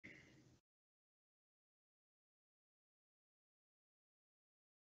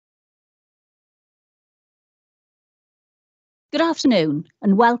Good afternoon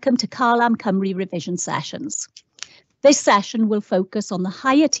and welcome to Carlam Cymru revision sessions. This session will focus on the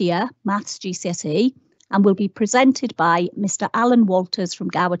higher tier Maths GCSE and will be presented by Mr. Alan Walters from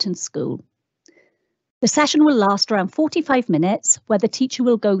Gowerton School. The session will last around 45 minutes where the teacher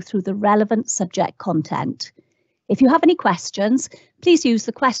will go through the relevant subject content. If you have any questions, please use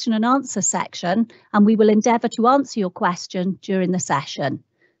the question and answer section and we will endeavour to answer your question during the session.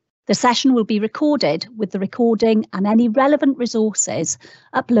 The session will be recorded with the recording and any relevant resources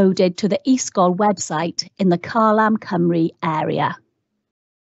uploaded to the e-sgol website in the Carlam Cymru area.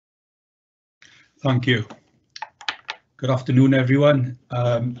 Thank you. Good afternoon, everyone.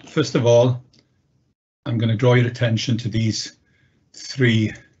 First of all, I'm going to draw your attention to these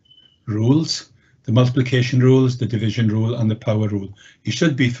three rules: the multiplication rules, the division rule and the power rule. You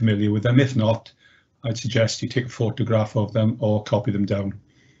should be familiar with them. If not, I'd suggest you take a photograph of them or copy them down.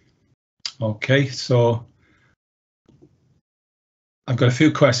 Okay, so I've got a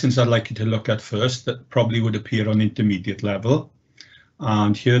few questions I'd like you to look at first that probably would appear on intermediate level.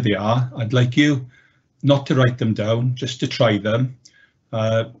 And here they are. I'd like you not to write them down, just to try them.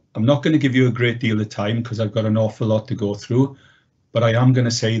 I'm not going to give you a great deal of time because I've got an awful lot to go through, but I am going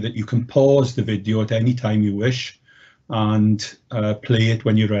to say that you can pause the video at any time you wish and play it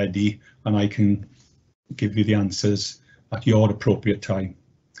when you're ready, and I can give you the answers at your appropriate time.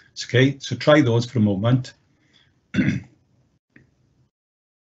 Okay, so try those for a moment.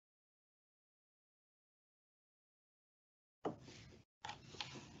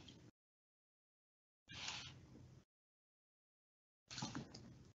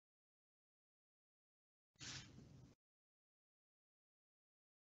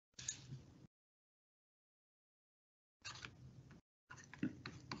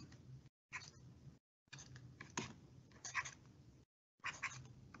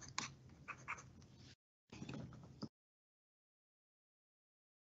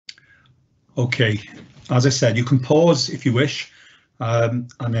 Okay, as I said, you can pause if you wish, and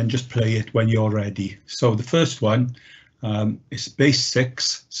then just play it when you're ready. So the first one is base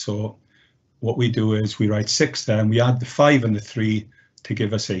 6. So what we do is we write 6, then we add the 5 and the 3 to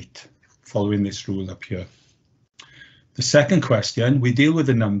give us 8, following this rule up here. The second question, we deal with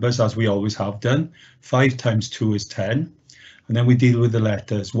the numbers as we always have done. 5 times 2 is 10, and then we deal with the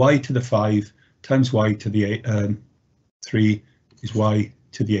letters. Y to the 5 times y to the 3 is y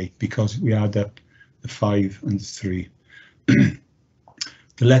to the 8, because we add up the 5 and the 3. The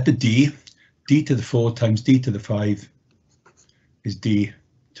letter D, D to the 4 times D to the 5 is D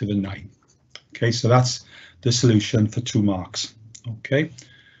to the 9. Okay, so that's the solution for 2 marks. Okay,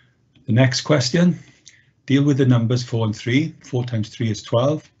 the next question, deal with the numbers 4 and 3. 4 times 3 is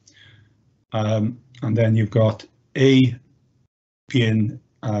 12. And then you've got A being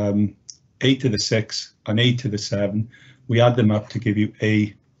A to the 6 and A to the 7. We add them up to give you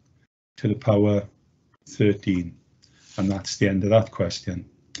A to the power 13, and that's the end of that question.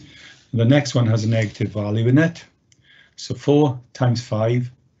 The next one has a negative value in it. So 4 times 5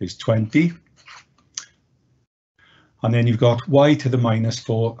 is 20. And then you've got y to the minus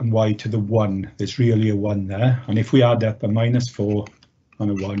 4 and y to the 1. There's really a 1 there. And if we add up a minus 4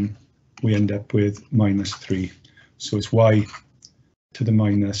 and a 1, we end up with minus 3. So it's y to the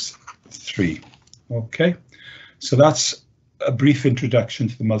minus 3. Okay. So that's a brief introduction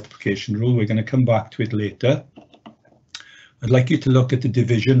to the multiplication rule. We're going to come back to it later. I'd like you to look at the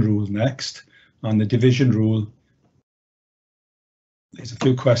division rule next. And the division rule, there's a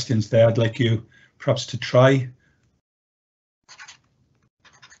few questions there. I'd like you perhaps to try.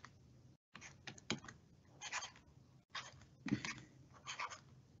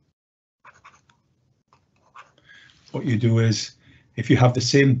 What you do is, if you have the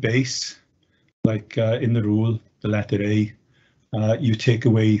same base, like in the rule, the letter A, you take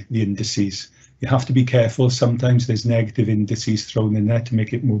away the indices. You have to be careful. Sometimes there's negative indices thrown in there to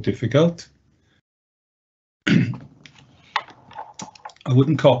make it more difficult. I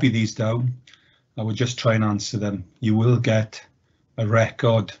wouldn't copy these down. I would just try and answer them. You will get a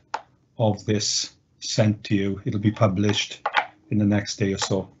record of this sent to you. It'll be published in the next day or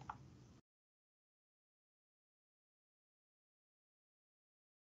so.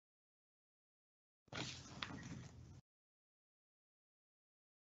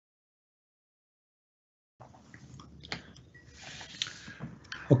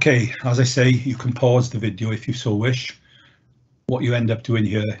 Okay, as I say, you can pause the video if you so wish. What you end up doing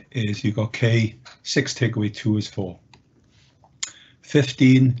here is you've got K, 6 take away 2 is 4.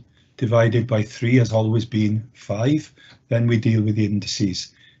 15 divided by 3 has always been 5. Then we deal with the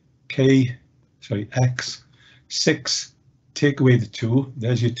indices. X, 6 take away the 2,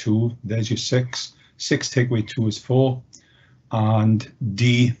 there's your 2, there's your 6. 6 take away 2 is 4. and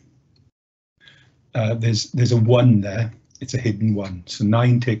D, there's a 1 there. It's a hidden 1. So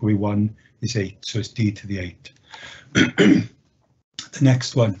 9 take away 1 is 8. So it's D to the 8. The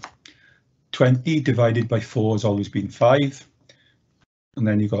next one, 20 divided by 4 has always been 5. And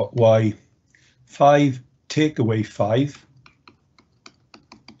then you've got Y. 5 take away 5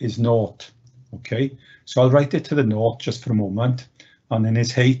 is 0. Okay, so I'll write it to the 0 just for a moment. And then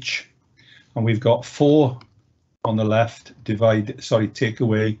it's H. And we've got 4 on the left, take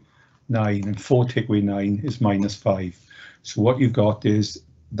away 9. And 4 take away 9 is -5. So what you've got is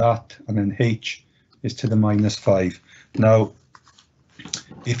that, and then H is to the -5. Now,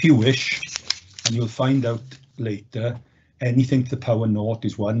 if you wish, and you'll find out later, anything to the power 0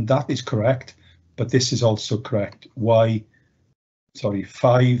 is 1. That is correct, but this is also correct. 5,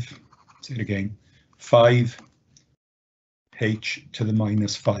 say it again, 5 H to the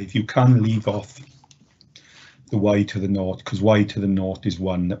 -5. You can leave off the Y to the 0, because Y to the 0 is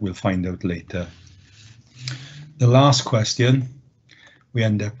 1, that we'll find out later. The last question, we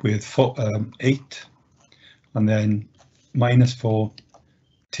end up with 8, and then -4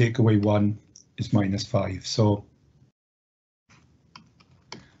 take away 1 is -5. So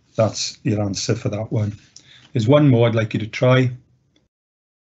that's your answer for that one. There's one more I'd like you to try.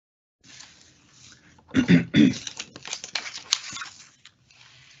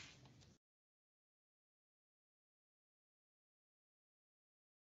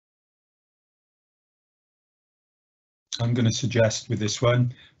 I'm going to suggest with this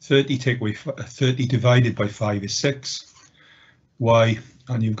one, 30 divided by 5 is 6. Y,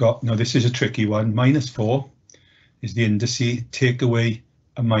 and you've got, now this is a tricky one, -4 is the indice, take away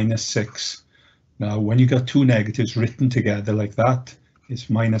a -6. Now when you got two negatives written together like that, it's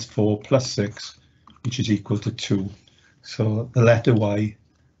 -4 plus 6, which is equal to 2. So the letter Y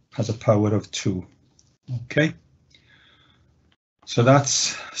has a power of 2. Okay. So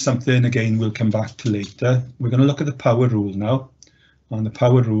that's something, again, we'll come back to later. We're going to look at the power rule now. And the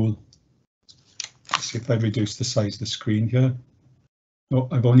power rule, let's see if I reduce the size of the screen here. No,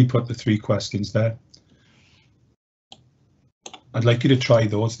 I've only put the 3 questions there. I'd like you to try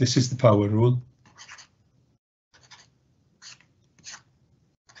those. This is the power rule.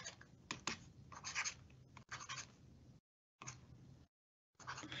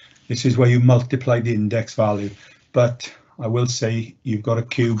 This is where you multiply the index value, but I will say you've got to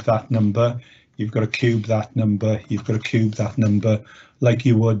cube that number, you've got to cube that number, you've got to cube that number, like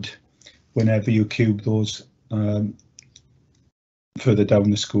you would whenever you cube those further down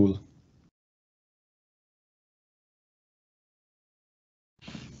the school.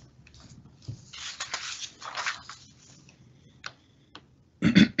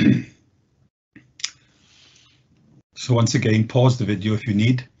 So once again, pause the video if you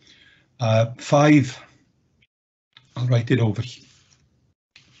need. 5. I'll write it over here.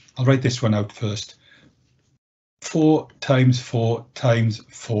 I'll write this one out first. 4 times 4 times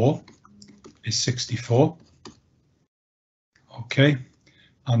 4 is 64. Okay,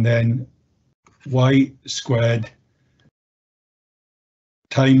 and then y squared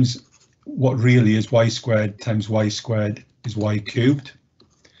times what really is y squared times y squared is y cubed.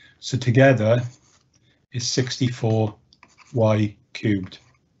 So together is 64y cubed.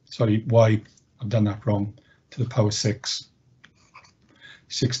 Sorry, y, I've done that wrong, to the power 6.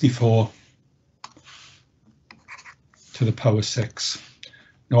 64 to the power 6.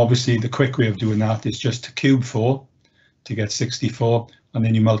 Now obviously the quick way of doing that is just to cube 4 to get 64, and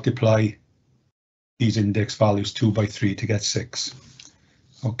then you multiply these index values 2 by 3 to get 6.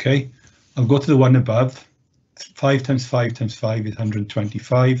 Okay, I'll go to the one above. 5 times 5 times 5 is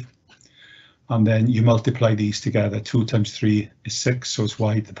 125. And then you multiply these together. 2 times 3 is 6, so it's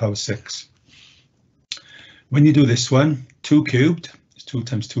y to the power 6. When you do this one, 2 cubed is 2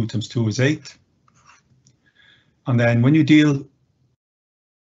 times 2 times 2 is 8. And then when you deal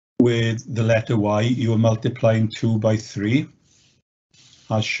with the letter y, you are multiplying 2 by 3,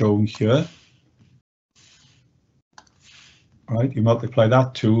 as shown here. Right, you multiply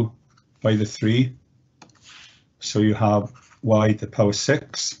that 2 by the 3, so you have y to the power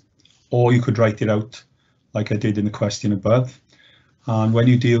 6. Or you could write it out like I did in the question above. And when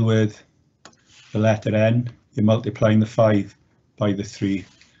you deal with the letter n, you're multiplying the 5 by the 3.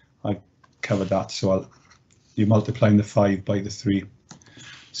 I've covered that, so you're multiplying the 5 by the 3.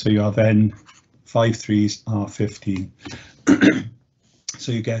 So you have n, 5 3s are 15.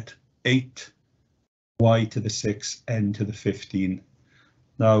 So you get 8 y to the 6, n to the 15.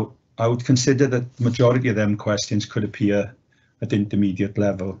 Now, I would consider that the majority of them questions could appear at intermediate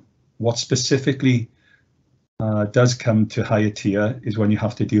level. What specifically does come to higher tier is when you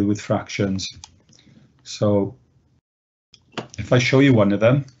have to deal with fractions. So if I show you one of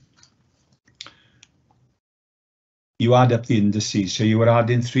them, you add up the indices. So you were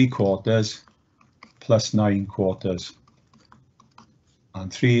adding 3/4 plus 9/4.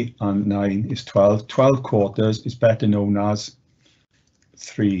 And 3 and 9 is 12. 12/4 is better known as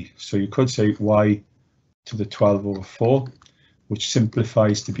 3. So you could say y to the 12/4, which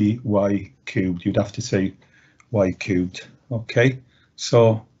simplifies to be y cubed. You'd have to say y cubed. Okay,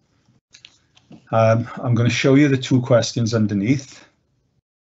 so I'm going to show you the two questions underneath.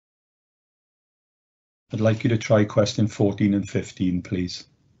 I'd like you to try question 14 and 15, please.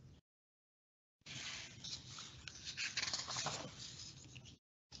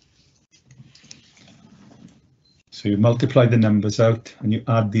 So you multiply the numbers out and you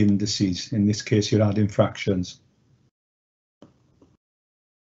add the indices. In this case, you're adding fractions.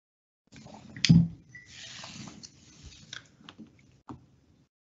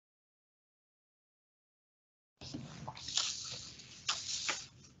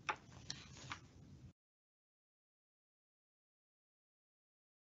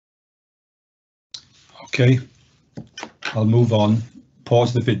 Okay, I'll move on.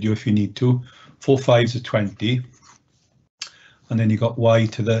 Pause the video if you need to. 4 5s are 20. And then you got y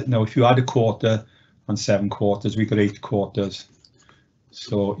to the, now if you add 1/4 and 7/4, we got 8/4.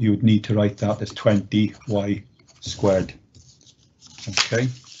 So you would need to write that as 20y squared. Okay,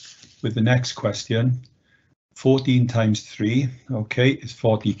 with the next question, 14 times 3, okay, is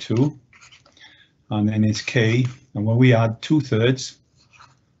 42. And then it's k, and when we add 2/3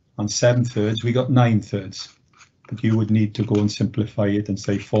 and 7/3, we got 9/3. But you would need to go and simplify it and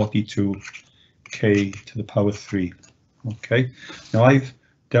say 42k to the power 3. Okay, now I've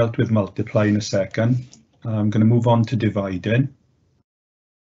dealt with multiply in a second. I'm going to move on to dividing.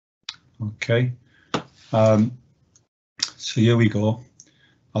 Okay, so here we go.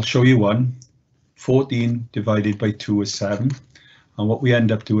 I'll show you one. 14 divided by 2 is 7. And what we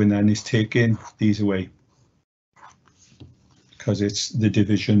end up doing then is taking these away, because it's the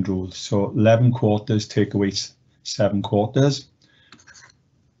division rule. So 11/4 take away 7/4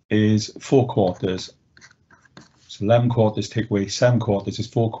 is 4/4. So 11/4 take away 7/4 is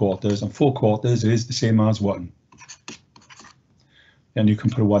 4/4, and 4/4 is the same as 1. And you can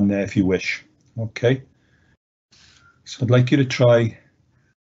put a 1 there if you wish. Okay. So I'd like you to try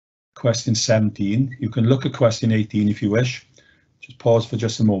question 17. You can look at question 18 if you wish. Just pause for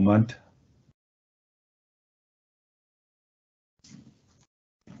just a moment.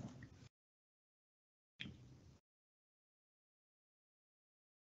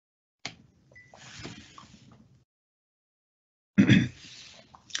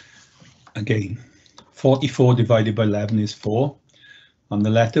 Again, 44 divided by 11 is 4. On the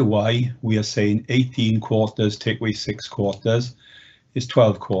letter y, we are saying 18/4 take away 6/4 is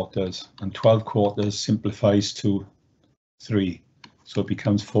 12/4, and 12/4 simplifies to 3. So it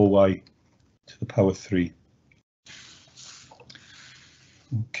becomes 4y to the power 3.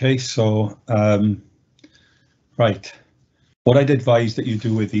 Okay, so right, what I'd advise that you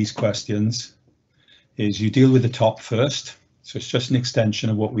do with these questions is you deal with the top first. So it's just an extension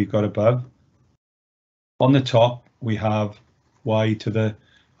of what we've got above. On the top, we have y to the,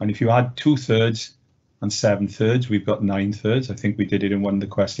 and if you add 2/3 and 7/3, we've got 9/3. I think we did it in one of the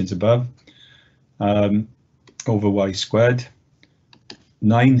questions above, over y squared.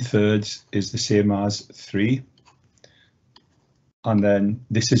 9/3 is the same as 3. And then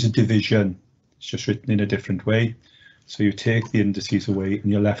this is a division. It's just written in a different way. So you take the indices away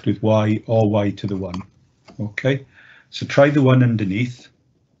and you're left with y or y to the 1. Okay, so try the one underneath.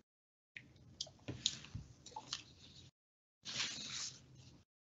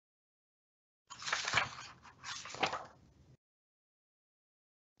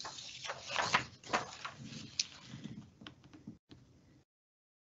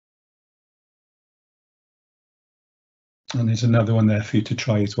 And there's another one there for you to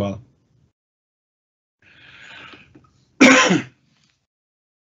try as well.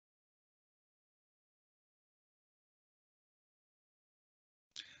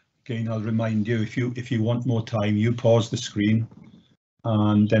 Again, I'll remind you, if you want more time, you pause the screen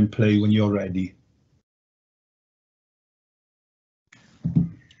and then play when you're ready.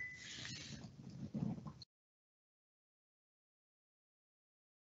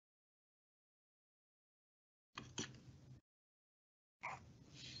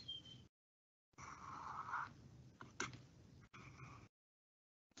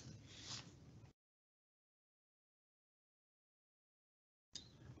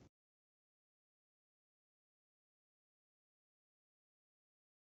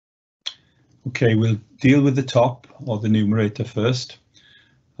 Okay, we'll deal with the top or the numerator first.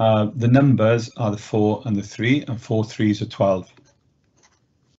 The numbers are the 4 and the 3, and 4 3s are 12.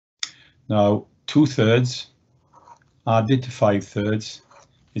 Now 2/3 added to 5/3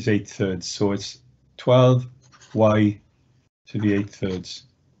 is 8/3, so it's 12y to the 8/3.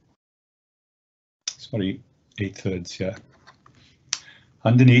 Sorry, 8/3, yeah.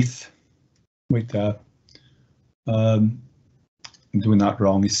 Underneath, wait there, I'm doing that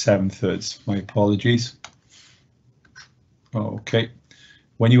wrong, is 7/3, my apologies. Okay,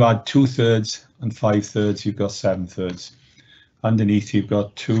 when you add 2/3 and 5/3, you've got 7/3. Underneath, you've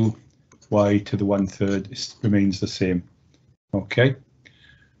got 2y to the 1/3, it remains the same. Okay,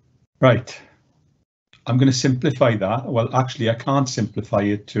 right. I'm going to simplify that. Well, actually, I can't simplify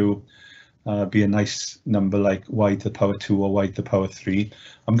it to be a nice number like y to the power 2 or y to the power 3.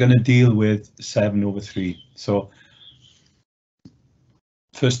 I'm going to deal with 7/3. So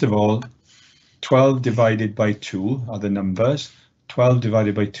first of all, 12 divided by 2 are the numbers. 12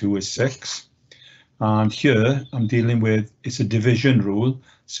 divided by 2 is 6. And here I'm dealing with, it's a division rule.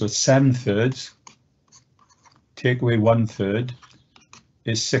 So it's 7/3. Take away 1/3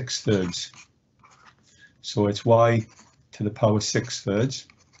 is 6/3. So it's y to the power 6/3.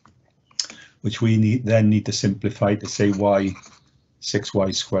 Which we then need to simplify to say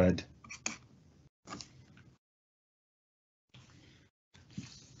 6y squared.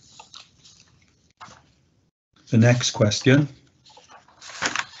 The next question.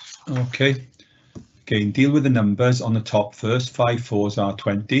 Okay, again, deal with the numbers on the top first. 5 4s are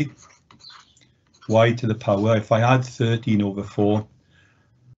 20. Y to the power, if I add 13/4,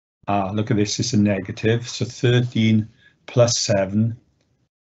 look at this, it's a negative. So 13 plus 7,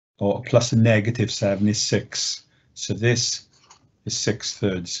 or plus a negative 7 is 6. So this is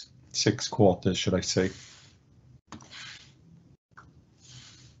 6/3, 6/4, should I say.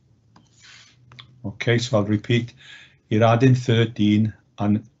 Okay, so I'll repeat. You're adding 13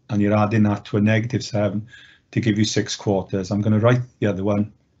 and you're adding that to a negative 7 to give you 6/4. I'm going to write the other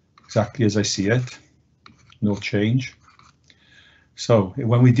one exactly as I see it. No change. So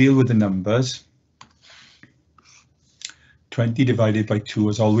when we deal with the numbers, 20 divided by 2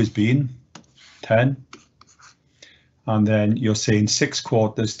 has always been 10. And then you're saying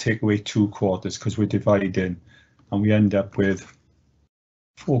 6/4 take away 2/4 because we're dividing, and we end up with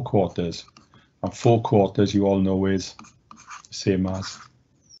 4/4. And 4/4 you all know is the same as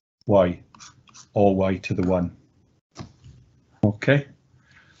y, or y to the 1. Okay.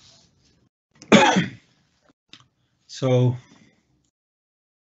 So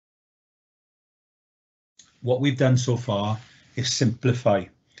what we've done so far is simplify.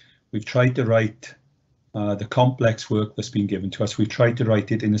 We've tried to write the complex work that's been given to us. We've tried to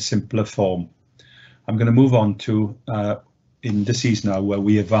write it in a simpler form. I'm going to move on to indices now where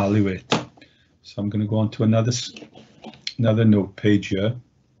we evaluate. So I'm going to go on to another note page here.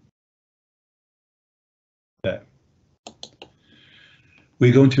 There.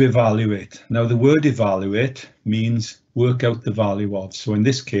 We're going to evaluate. Now the word evaluate means work out the value of. So in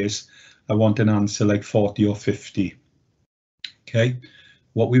this case, I want an answer like 40 or 50. Okay.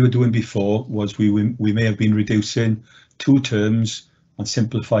 What we were doing before was we may have been reducing 2 terms and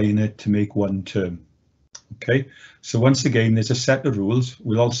simplifying it to make 1 term. Okay, so once again, there's a set of rules.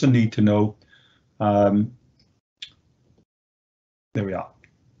 We'll also need to know, there we are.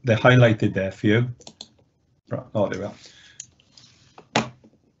 They're highlighted there for you. Oh, there we are.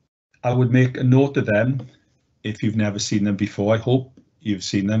 I would make a note of them if you've never seen them before. I hope you've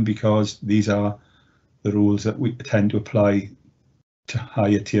seen them because these are the rules that we tend to apply to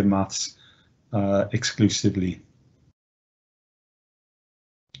higher tier maths exclusively.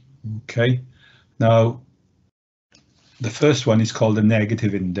 Okay, now the first one is called the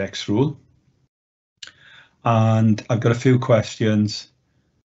negative index rule, and I've got a few questions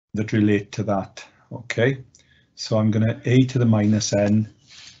that relate to that. Okay, so I'm going to a to the minus n,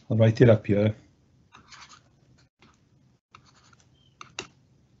 I'll write it up here.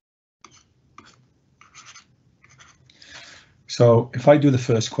 So if I do the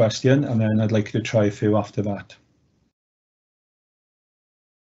first question, and then I'd like you to try a few after that.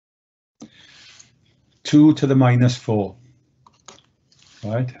 2 to the minus 4.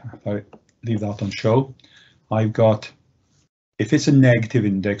 Right, if I leave that on show, I've got, if it's a negative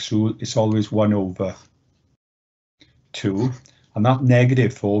index rule, it's always 1 over 2, and that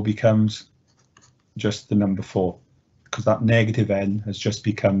negative 4 becomes just the number 4, because that negative n has just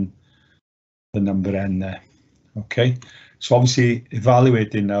become the number n there. Okay, so obviously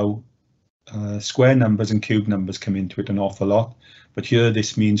evaluating now, square numbers and cube numbers come into it an awful lot, but here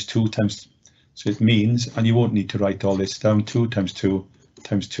this means 2 times, so it means, and you won't need to write all this down, 2 times 2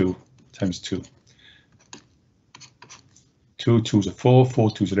 times 2 times 2. 2, 2's are 4, 4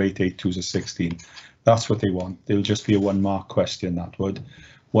 2's are 8, 8 2's are 16. That's what they want. It'll just be a 1 mark question, that would.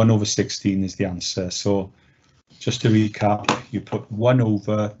 1 over 16 is the answer. So just to recap, you put 1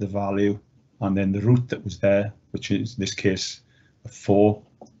 over the value and then the root that was there, which is in this case a 4,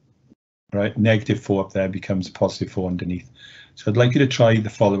 right? -4 up there becomes a +4 underneath. So I'd like you to try the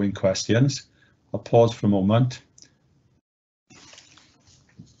following questions. I'll pause for a moment.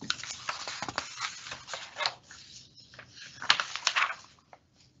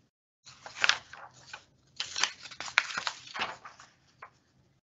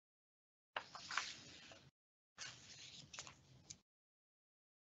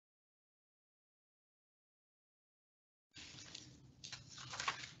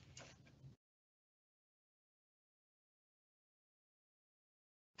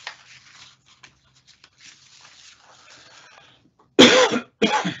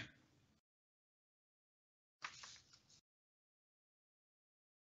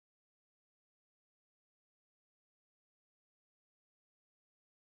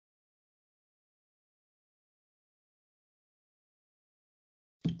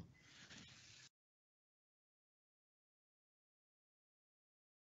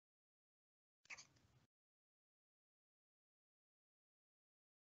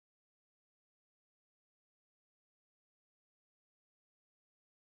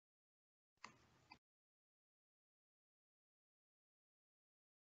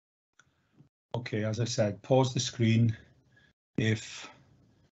 Okay, as I said, pause the screen if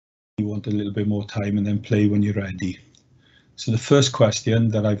you want a little bit more time and then play when you're ready. So the first question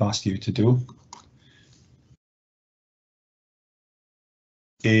that I've asked you to do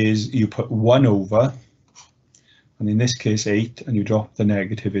is you put 1 over, and in this case 8, and you drop the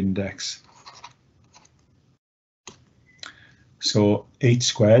negative index. So 8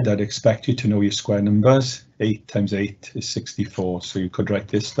 squared, I'd expect you to know your square numbers. 8 times 8 is 64, so you could write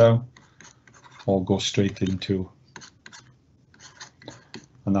this down or go straight into,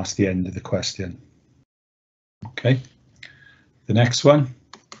 and that's the end of the question. Okay, the next one,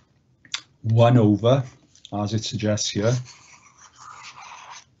 1 over, as it suggests here,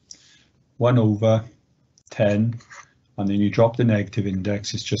 1 over 10, and then you drop the negative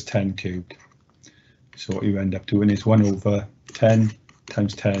index, it's just 10 cubed. So what you end up doing is 1 over 10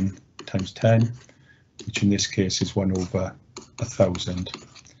 times 10 times 10, which in this case is 1 over 1,000.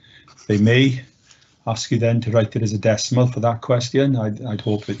 They may ask you then to write it as a decimal for that question. I'd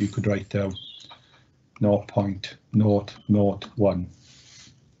hope that you could write down 0.001.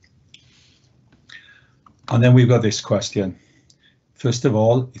 And then we've got this question. First of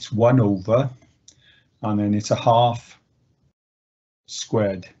all, it's 1 over, and then it's a half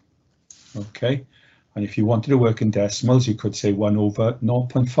squared. Okay, and if you wanted to work in decimals, you could say 1 over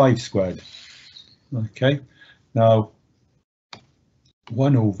 0.5 squared. Okay, now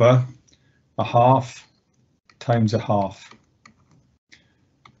 1 over a half times a half.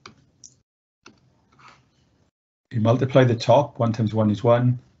 You multiply the top, 1 times 1 is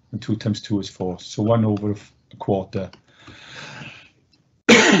 1, and 2 times 2 is 4, so 1 over a quarter.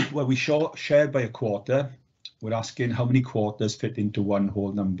 Well, we shared by a quarter. We're asking how many quarters fit into one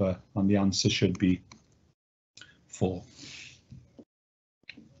whole number, and the answer should be 4.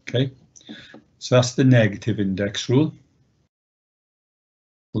 Okay, so that's the negative index rule.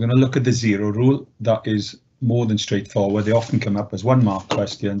 We're going to look at the 0 rule. That is more than straightforward. They often come up as 1 mark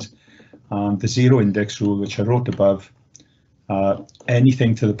questions. And the 0 index rule, which I wrote above,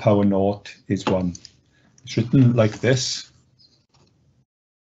 anything to the power 0 is 1. It's written like this.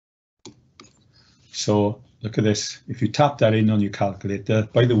 So look at this. If you tap that in on your calculator,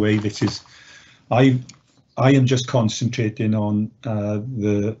 by the way, this is, I am just concentrating on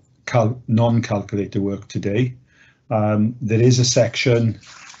the non-calculator work today. There is a section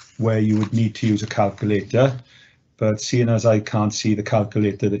where you would need to use a calculator, but seeing as I can't see the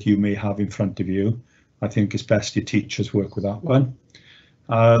calculator that you may have in front of you, I think it's best your teachers work with that one.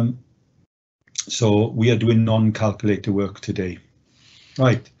 So we are doing non-calculator work today.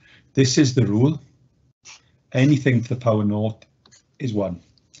 Right, this is the rule. Anything to the power 0 is 1.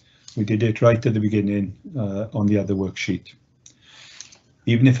 We did it right at the beginning on the other worksheet.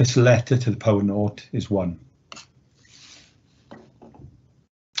 Even if it's a letter to the power 0 is 1.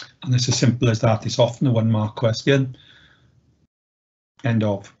 And it's as simple as that. It's often a 1 mark question. End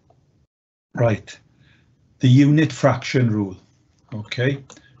of. Right. The unit fraction rule. Okay.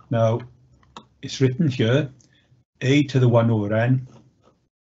 Now it's written here, a to the 1 over n.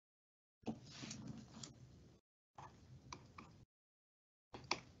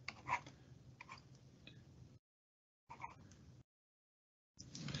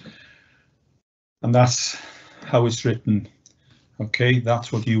 And that's how it's written. Okay,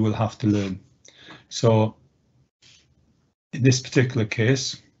 that's what you will have to learn. So in this particular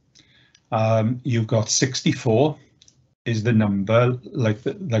case, you've got 64 is the number, like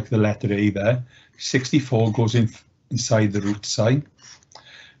the letter A there. 64 goes inside the root sign.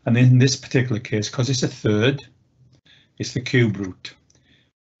 And in this particular case, because it's a third, it's the cube root.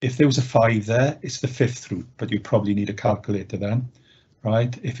 If there was a 5 there, it's the fifth root, but you probably need a calculator then,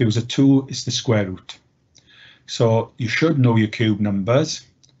 right? If it was a 2, it's the square root. So you should know your cube numbers,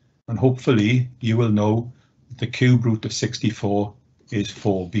 and hopefully you will know the cube root of 64 is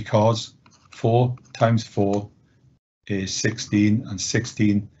 4, because 4 times 4 is 16, and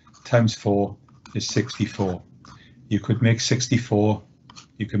 16 times 4 is 64. You could make 64,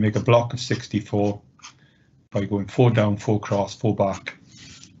 you can make a block of 64 by going 4 down, 4 across, 4 back.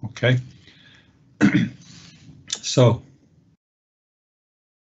 Okay. So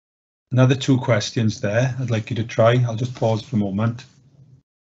another 2 questions there I'd like you to try. I'll just pause for a moment.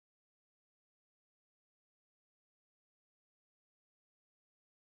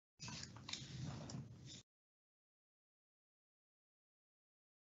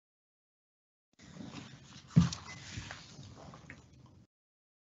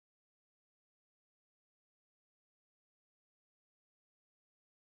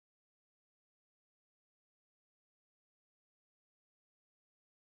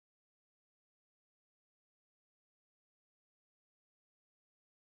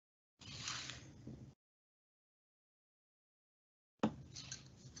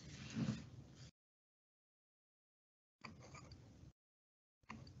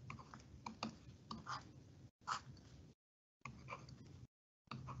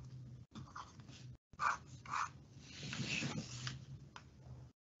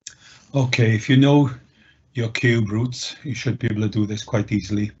 Okay, if you know your cube roots, you should be able to do this quite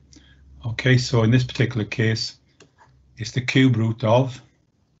easily. Okay, so in this particular case, it's the cube root of,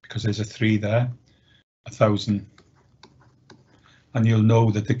 because there's a 3 there, 1,000. And you'll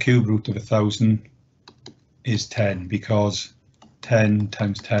know that the cube root of 1,000 is 10, because 10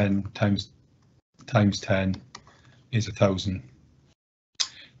 times 10 times 10 is 1,000.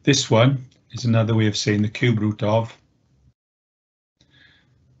 This one is another way of saying the cube root of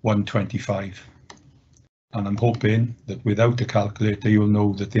 125. And I'm hoping that without a calculator you'll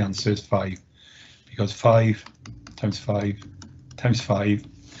know that the answer is 5, because 5 times 5 times 5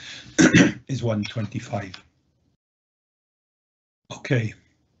 is 125. Okay,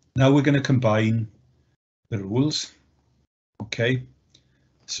 now we're going to combine the rules. Okay,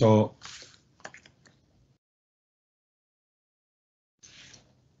 so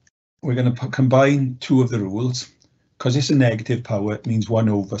we're going to combine 2 of the rules. Because it's a negative power, it means 1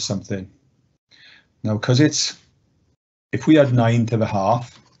 over something. Now, because if we had 9 to the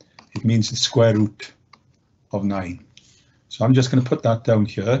half, it means the square root of 9. So I'm just going to put that down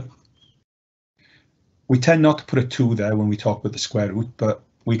here. We tend not to put a 2 there when we talk about the square root, but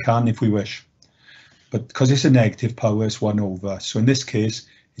we can if we wish. But because it's a negative power, it's 1 over. So in this case,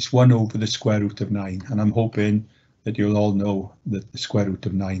 it's 1 over the square root of 9. And I'm hoping that you'll all know that the square root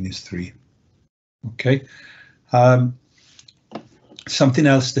of 9 is 3. Okay. Something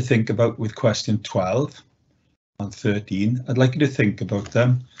else to think about with question 12 and 13. I'd like you to think about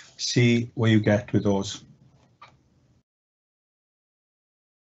them, see where you get with those.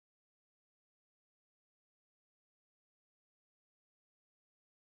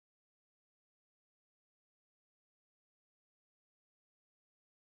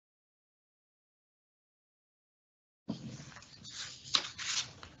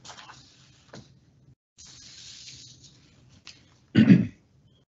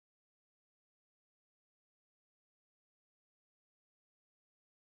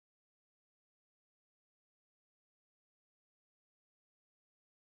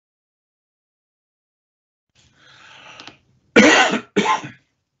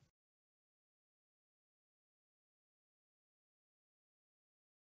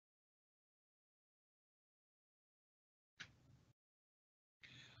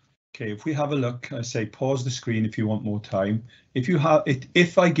 Okay, if we have a look, I say pause the screen if you want more time.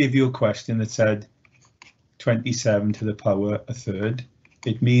 If I give you a question that said 27 to the power a third,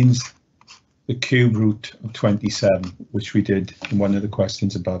 it means the cube root of 27, which we did in one of the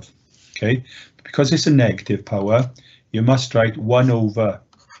questions above. Okay, because it's a negative power, you must write 1 over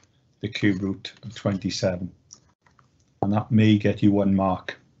the cube root of 27, and that may get you 1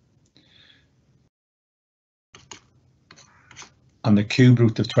 mark. And the cube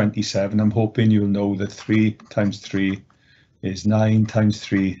root of 27, I'm hoping you'll know that 3 times 3 is 9 times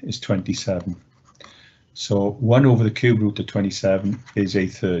 3 is 27. So 1 over the cube root of 27 is a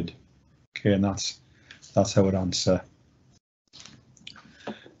third. Okay, and that's our answer.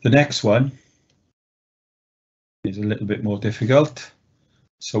 The next one is a little bit more difficult,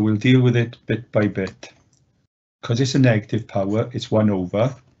 so we'll deal with it bit by bit. Because it's a negative power, it's 1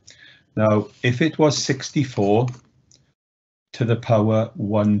 over. Now, if it was 64 to the power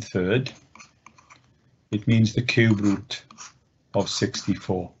 1/3, it means the cube root of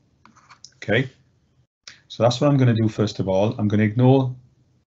 64. Okay, so that's what I'm going to do first of all. I'm going to ignore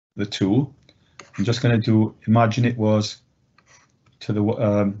the 2. I'm just going to do, imagine it was to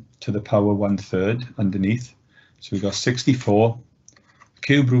the power 1/3 underneath. So we've got 64,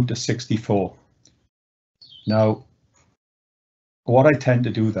 cube root of 64. Now, what I tend to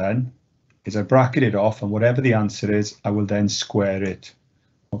do then is I bracket it off, and whatever the answer is, I will then square it.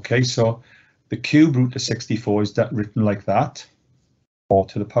 Okay, so the cube root of 64 is that written like that, or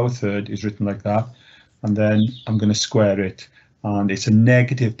to the power 1/3 is written like that, and then I'm going to square it, and it's a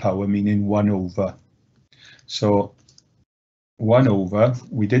negative power, meaning 1 over. So 1 over,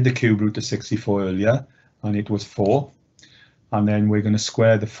 we did the cube root of 64 earlier, and it was 4, and then we're going to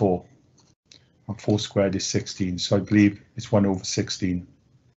square the 4. 4 squared is 16, so I believe it's 1 over 16.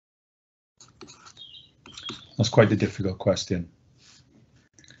 That's quite a difficult question.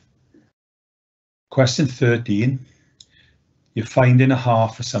 Question 13, you're finding a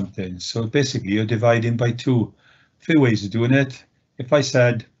half or something. So basically you're dividing by 2. A few ways of doing it. If I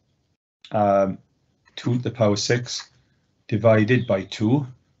said 2 to the power 6 divided by 2,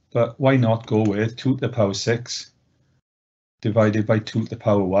 but why not go with 2 to the power 6 divided by 2 to the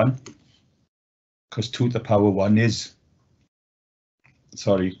power 1? Because 2 to the power 1 is,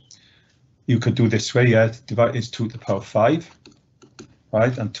 sorry, you could do this way, yeah, divide is 2 to the power 5,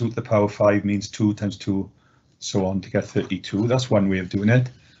 right? And 2 to the power 5 means 2 times 2, so on to get 32. That's one way of doing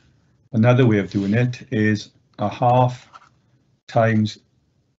it. Another way of doing it is a half times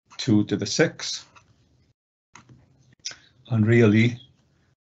 2 to the 6. And really,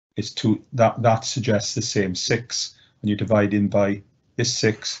 it's 2, that suggests the same 6. When you divide in by this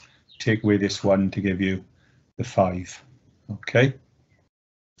 6, take away this 1 to give you the 5. Okay.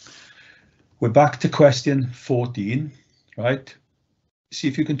 We're back to question 14, right? See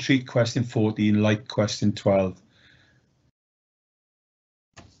if you can treat question 14 like question 12.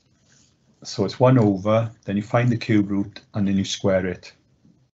 So it's 1 over, then you find the cube root, and then you square it.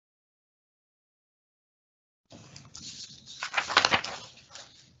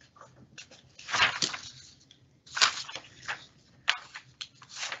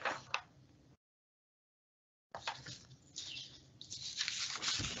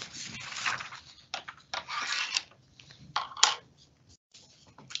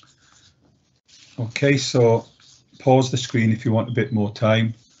 Okay, so pause the screen if you want a bit more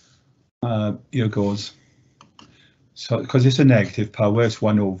time. Here goes. So because it's a negative power, it's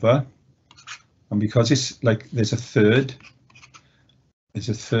 1 over, and because it's like there's a third,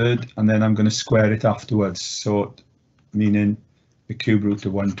 and then I'm going to square it afterwards. So meaning the cube root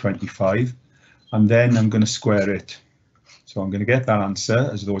of 125, and then I'm going to square it. So I'm going to get that answer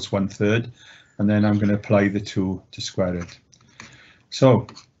as though it's 1/3, and then I'm going to apply the 2 to square it. So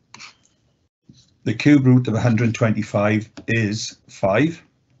the cube root of 125 is 5.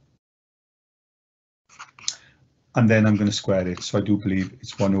 And then I'm going to square it. So I do believe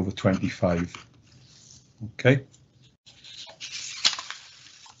it's 1 over 25. Okay.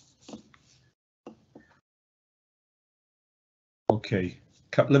 Okay,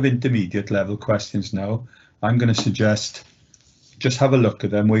 couple of intermediate level questions now. I'm going to suggest just have a look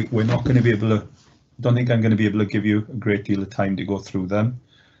at them. We're not going to be able to, don't think I'm going to be able to give you a great deal of time to go through them.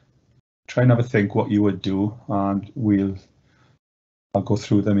 Try and have a think what you would do, and I'll go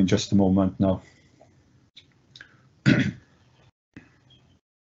through them in just a moment now.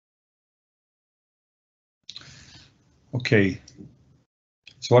 Okay,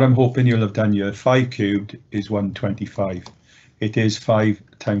 so what I'm hoping you'll have done here, 5 cubed is 125. It is 5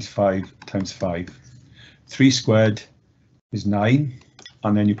 times 5 times 5. 3 squared is 9,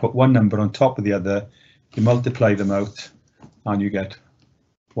 and then you put one number on top of the other, you multiply them out, and you get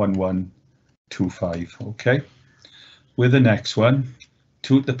 1125. Okay, with the next one,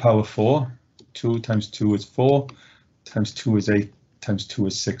 2 to the power 4, 2 times 2 is 4, times 2 is 8, times 2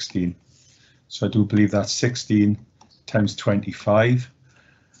 is 16. So I do believe that's 16 times 25,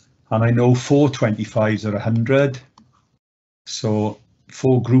 and I know 4 25s are 100, so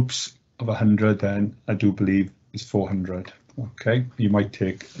 4 groups of 100 then I do believe is 400. Okay, you might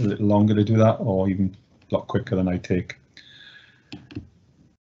take a little longer to do that, or even a lot quicker than I take.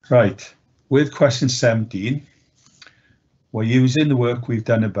 Right, with question 17, we're using the work we've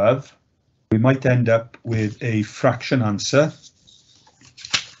done above. We might end up with a fraction answer,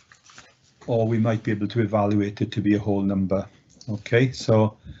 or we might be able to evaluate it to be a whole number. Okay,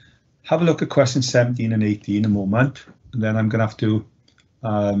 so have a look at question 17 and 18 in a moment, and then I'm going to have to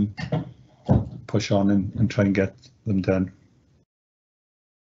push on and try and get them done.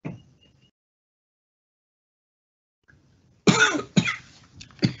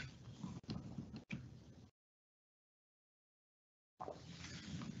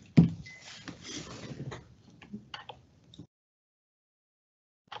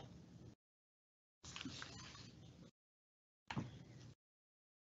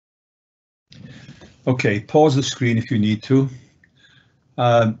 Okay, pause the screen if you need to.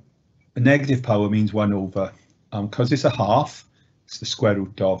 A negative power means 1 over. Because it's a half, it's the square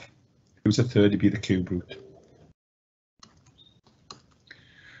root of. If it was a third, it'd be the cube root.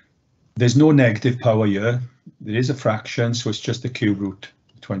 There's no negative power here. There is a fraction, so it's just the cube root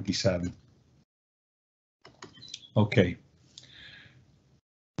of 27. Okay.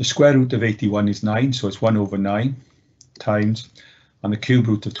 The square root of 81 is 9, so it's 1 over 9 times, and the cube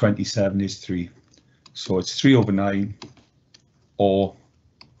root of 27 is 3. So it's 3 over 9, or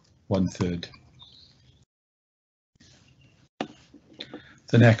 1/3.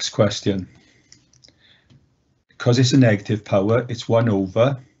 The next question. Because it's a negative power, it's 1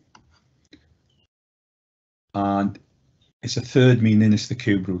 over, and it's a third, meaning it's the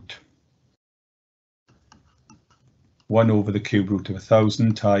cube root. 1 over the cube root of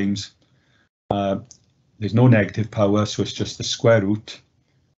 1,000 times, there's no negative power, so it's just the square root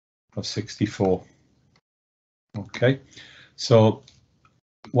of 64. Okay, so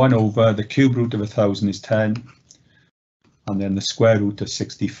 1 over the cube root of 1,000 is 10, and then the square root of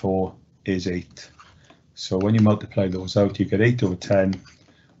 64 is 8. So when you multiply those out, you get 8 over 10,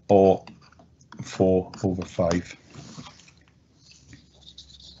 or 4 over 5.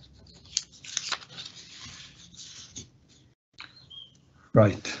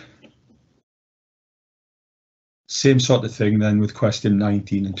 Right. Same sort of thing then with question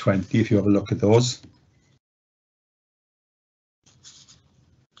 19 and 20, if you have a look at those.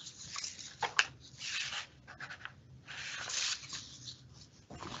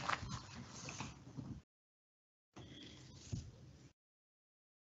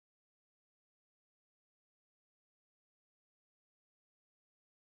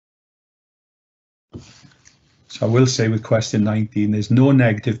 So I will say with question 19, there's no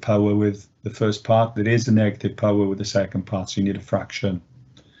negative power with the first part. There is a negative power with the second part, so you need a fraction.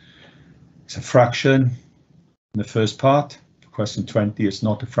 It's a fraction in the first part. For question 20, it's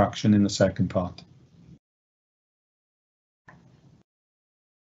not a fraction in the second part.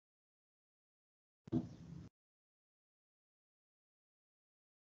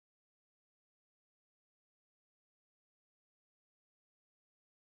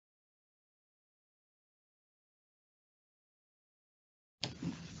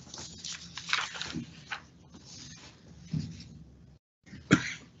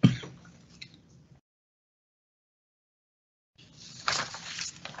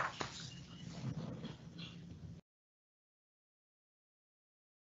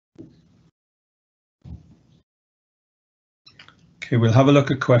 Okay, we'll have a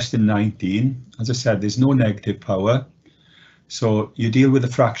look at question 19. As I said, there's no negative power. So you deal with the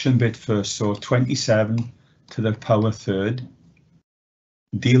fraction bit first. So 27 to the power third.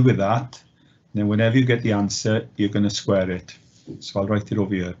 Deal with that. And then whenever you get the answer, you're going to square it. So I'll write it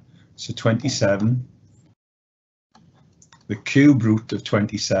over here. So 27. The cube root of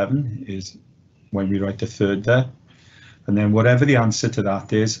 27 is when we write the third there. And then whatever the answer to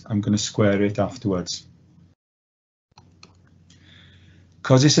that is, I'm going to square it afterwards.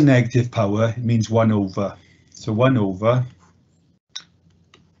 Because it's a negative power, it means 1 over. So 1 over,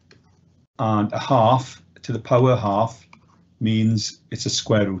 and a half to the power half means it's a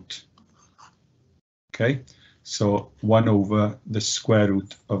square root. Okay, so 1 over the square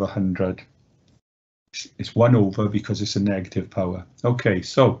root of 100. It's 1 over because it's a negative power. Okay,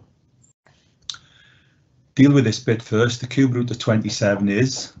 so deal with this bit first. The cube root of 27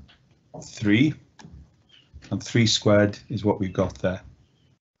 is 3, and 3 squared is what we've got there.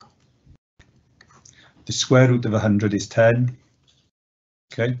 The square root of 100 is 10.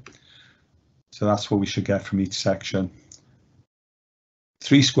 Okay, so that's what we should get from each section.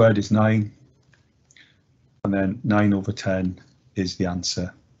 3 squared is 9, and then 9 over 10 is the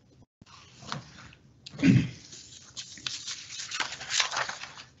answer.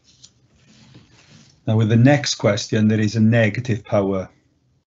 Now with the next question, there is a negative power.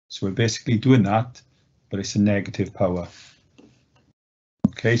 So we're basically doing that, but it's a negative power.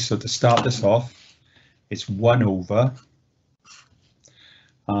 Okay, so to start this off, it's 1 over,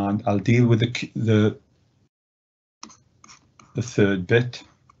 and I'll deal with the third bit.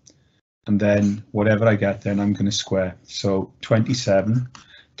 and then whatever I get, then I'm going to square. So 27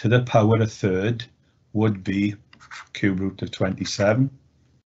 to the power a third would be cube root of 27.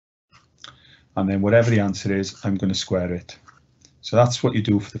 And then whatever the answer is, I'm going to square it. So that's what you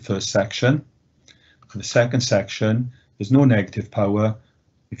do for the first section. For the second section, there's no negative power.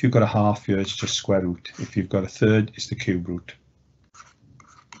 If you've got a half here, it's just square root. If you've got a third, it's the cube root.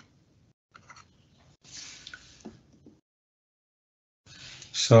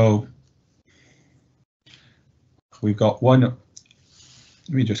 So we've got one. Let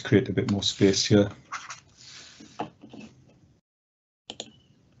me just create a bit more space here.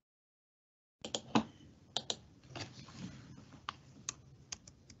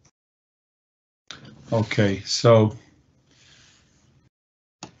 Okay, so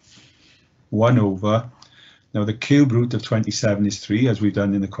 1 over, now the cube root of 27 is 3, as we've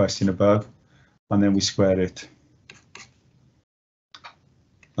done in the question above, and then we square it.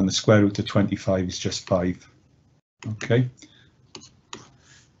 And the square root of 25 is just 5. Okay,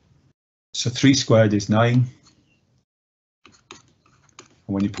 so 3 squared is 9. And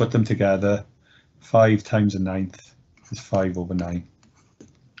when you put them together, 5 times a ninth is 5 over 9.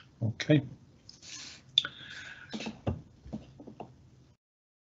 Okay.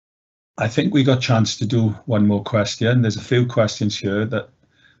 I think we got a chance to do one more question. There's a few questions here that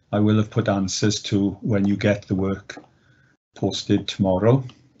I will have put answers to when you get the work posted tomorrow.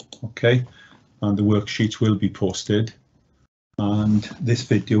 Okay, and the worksheets will be posted, and this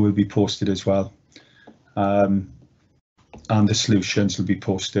video will be posted as well, and the solutions will be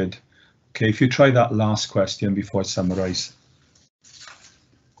posted. Okay, if you try that last question before I summarize.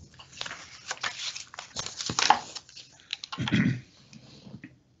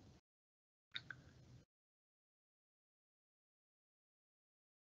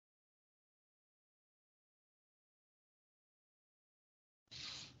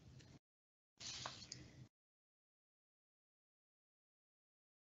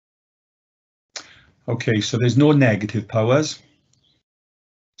 Okay, so there's no negative powers.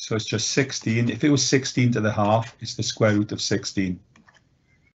 So it's just 16. If it was 16 to the half, it's the square root of 16.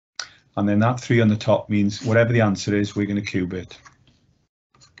 And then that 3 on the top means whatever the answer is, we're going to cube it.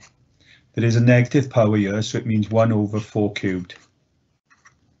 There is a negative power here, so it means 1 over 4 cubed.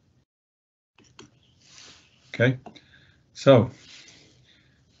 Okay, so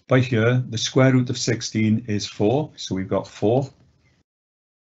by here, the square root of 16 is 4, so we've got 4.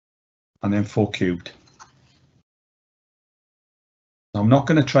 And then 4 cubed. Now I'm not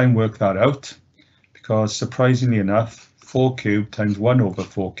going to try and work that out, because surprisingly enough, 4 cubed times 1 over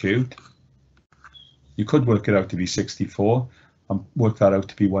 4 cubed, you could work it out to be 64 and work that out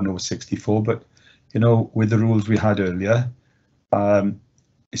to be 1 over 64, but you know, with the rules we had earlier,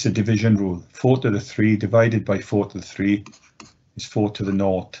 it's a division rule. 4 to the 3 divided by 4 to the 3 is 4 to the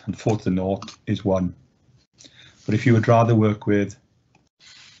 0, and 4 to the 0 is 1. But if you would rather work with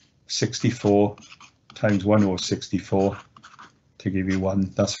 64 times 1 over 64 to give you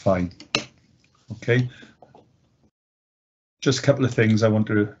 1, that's fine. Okay, just a couple of things I want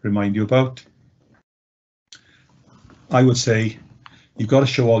to remind you about. I would say you've got to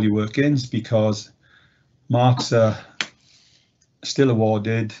show all your workings, because marks are still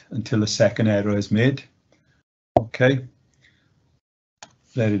awarded until the second error is made. Okay,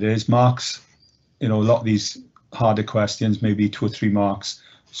 there it is. Marks, you know, a lot of these harder questions, maybe 2 or 3 marks.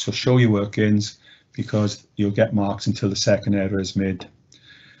 So show your workings, because you'll get marks until the second error is made.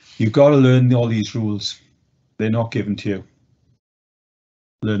 You've got to learn all these rules. They're not given to you.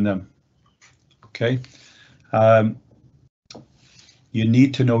 Learn them. Okay. You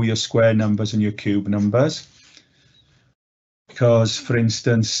need to know your square numbers and your cube numbers, because, for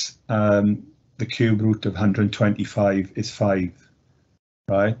instance, the cube root of 125 is 5,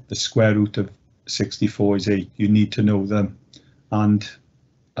 right? The square root of 64 is 8. You need to know them, and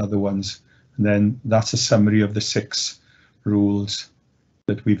other ones. And then that's a summary of the 6 rules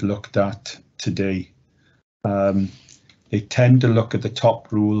that we've looked at today. They tend to look at the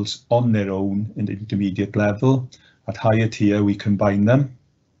top rules on their own in the intermediate level. At higher tier, we combine them.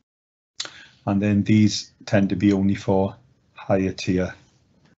 And then these tend to be only for higher tier.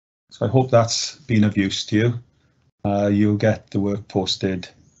 So I hope that's been of use to you. You'll get the work posted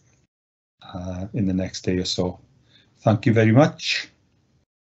in the next day or so. Thank you very much.